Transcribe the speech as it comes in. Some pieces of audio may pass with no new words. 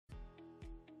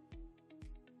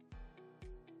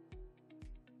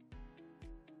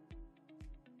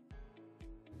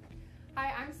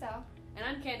Hi, I'm Sal. And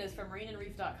I'm Candace from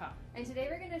marineandreef.com. And today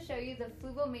we're going to show you the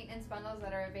Fluval Maintenance Bundles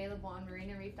that are available on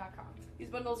marineandreef.com. These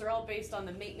bundles are all based on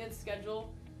the maintenance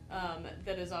schedule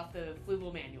that is off the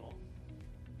Fluval manual.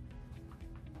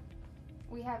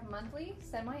 We have monthly,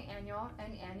 semi-annual,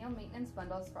 and annual maintenance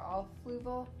bundles for all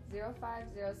Fluval 05,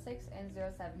 06, and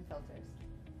 07 filters.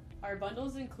 Our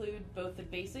bundles include both the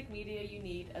basic media you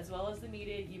need as well as the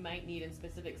media you might need in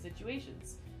specific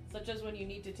situations, such as when you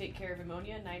need to take care of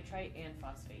ammonia, nitrite, and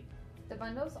phosphate. The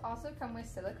bundles also come with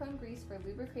silicone grease for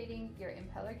lubricating your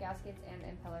impeller gaskets and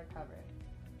impeller cover.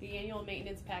 The annual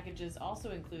maintenance packages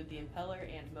also include the impeller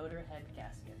and motor head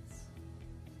gaskets.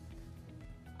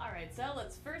 Alright, so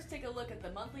let's first take a look at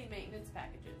the monthly maintenance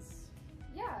packages.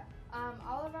 Yeah,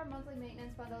 all of our monthly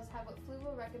maintenance bundles have what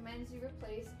Fluval recommends you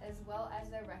replace as well as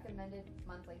their recommended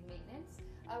monthly maintenance.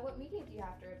 What media do you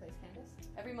have to replace, Candace?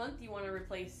 Every month you want to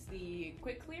replace the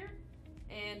Quick Clear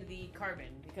and the carbon,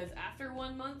 because after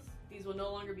 1 month these will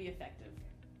no longer be effective.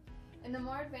 In the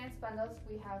more advanced bundles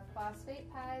we have phosphate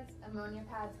pads, ammonia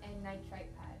pads, and nitrite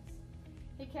pads.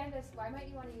 Hey Candace, why might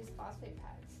you want to use phosphate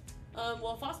pads?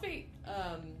 Well, phosphate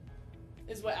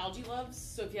is what algae loves,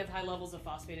 so if you have high levels of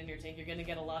phosphate in your tank you're going to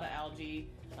get a lot of algae.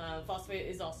 Phosphate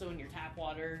is also in your tap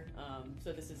water,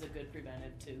 so this is a good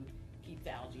preventive to keep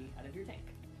the algae out of your tank.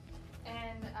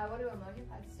 And what do ammonia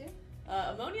pads do?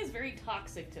 Ammonia is very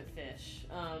toxic to fish,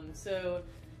 so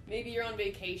maybe you're on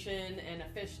vacation and a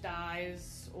fish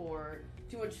dies or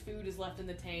too much food is left in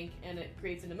the tank and it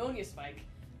creates an ammonia spike.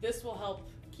 This will help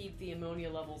keep the ammonia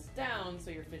levels down so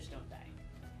your fish don't die.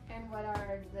 And what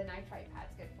are the nitrite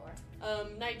pads good for?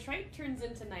 Nitrite turns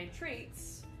into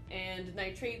nitrates, and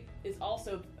nitrate is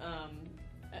also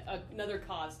another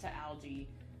cause to algae.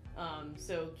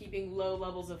 So keeping low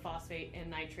levels of phosphate and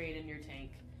nitrate in your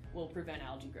tank will prevent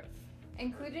algae growth.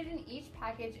 Included in each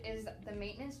package is the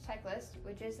maintenance checklist,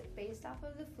 which is based off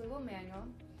of the Fluval manual.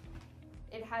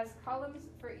 It has columns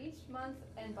for each month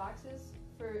and boxes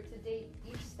to date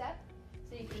each step,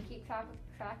 so you can keep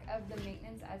track of the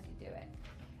maintenance as you do it.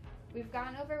 We've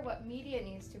gone over what media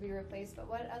needs to be replaced, but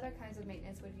what other kinds of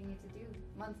maintenance would you need to do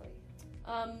monthly?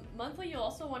 Monthly, you'll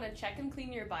also want to check and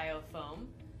clean your biofoam,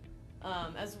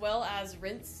 as well as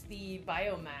rinse the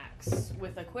Biomax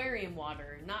with aquarium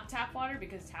water, not tap water,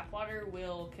 because tap water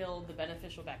will kill the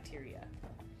beneficial bacteria.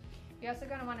 You're also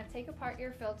going to want to take apart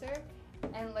your filter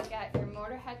and look at your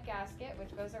motor head gasket,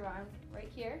 which goes around right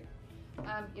here.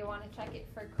 You'll want to check it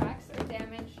for cracks or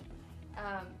damage,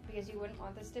 because you wouldn't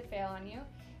want this to fail on you.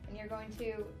 And you're going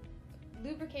to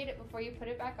lubricate it before you put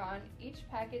it back on. Each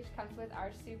package comes with our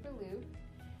Super Lube.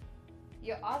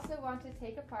 You'll also want to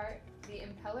take apart the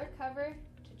impeller cover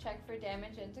to check for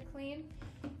damage and to clean,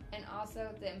 and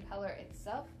also the impeller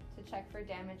itself to check for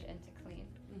damage and to clean.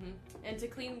 And to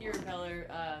clean your impeller,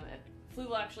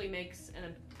 Fluval actually makes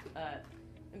an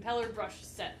impeller brush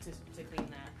set to clean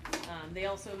that. They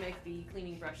also make the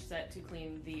cleaning brush set to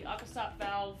clean the aquastop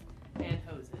valve and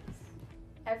hoses.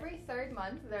 Every third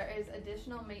month, there is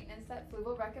additional maintenance that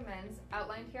Fluval recommends,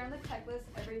 outlined here on the checklist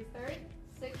every 3rd,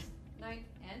 6th, 9th,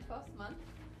 and 12th month.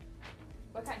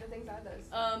 What kinds of things are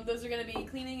those? Those are going to be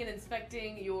cleaning and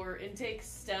inspecting your intake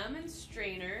stem and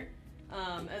strainer,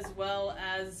 as well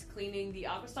as cleaning the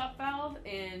aquastop valve,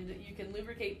 and you can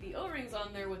lubricate the O-rings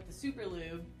on there with the Super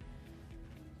Lube.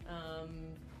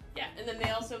 Yeah, and then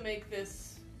they also make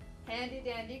this handy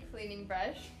dandy cleaning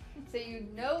brush. So you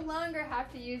no longer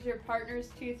have to use your partner's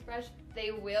toothbrush.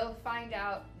 They will find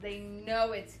out. They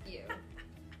know it's you.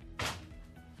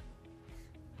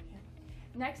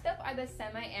 Next up are the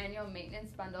semi-annual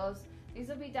maintenance bundles. These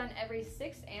will be done every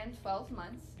 6 and 12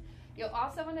 months. You'll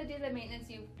also want to do the maintenance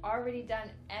you've already done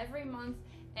every month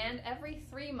and every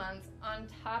 3 months on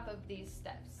top of these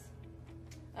steps.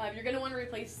 You're going to want to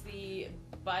replace the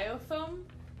Biofoam,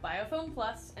 Biofoam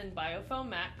Plus, and Biofoam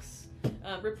Max.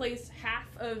 Replace half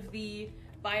of the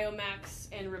Biomax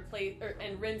and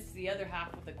rinse the other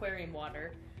half with aquarium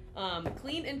water.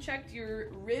 Clean and check your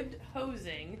ribbed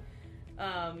hosing,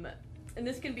 and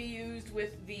this can be used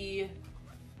with the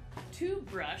tube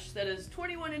brush that is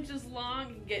 21 inches long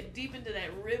and get deep into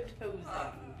that ribbed hosing.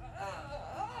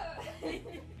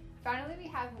 Finally, we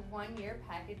have 1-year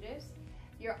packages.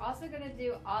 You're also going to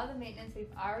do all the maintenance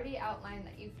we've already outlined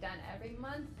that you've done every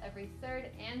month, every 3rd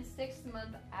and 6th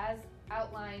month as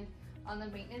outlined on the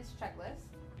maintenance checklist.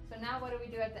 So now what do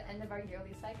we do at the end of our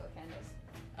yearly cycle,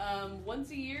 Candace? Once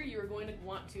a year you're going to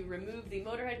want to remove the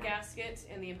motorhead gasket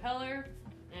and the impeller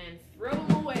and throw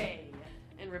them away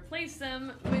and replace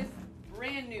them with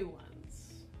brand new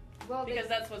ones. Well, because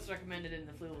that's what's recommended in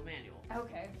the Fluval manual.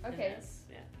 Okay. And Okay.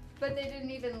 yeah. But they didn't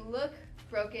even look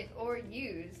broken or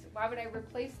used. Why would I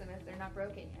replace them if they're not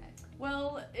broken yet?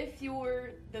 Well, if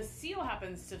the seal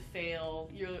happens to fail,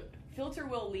 your filter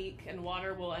will leak and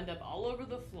water will end up all over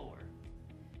the floor.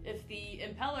 If the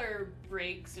impeller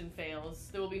breaks and fails,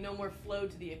 there will be no more flow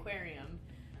to the aquarium,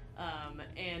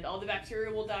 and all the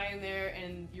bacteria will die in there,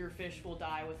 and your fish will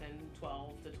die within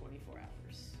 12 to 24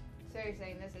 hours. So you're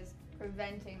saying this is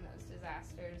preventing those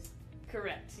disasters?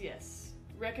 Correct, yes.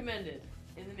 Recommended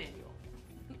in the manual.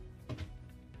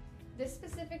 This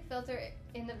specific filter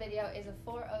in the video is a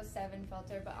 407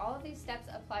 filter, but all of these steps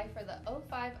apply for the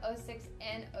 05, 06,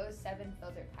 and 07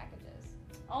 filter packages.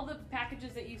 All the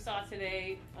packages that you saw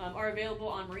today are available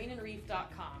on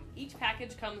marineandreef.com. Each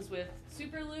package comes with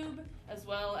super lube as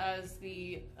well as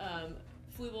the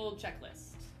Fluval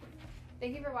checklist.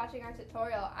 Thank you for watching our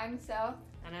tutorial. I'm Sel.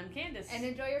 And I'm Candace. And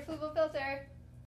enjoy your Fluval filter.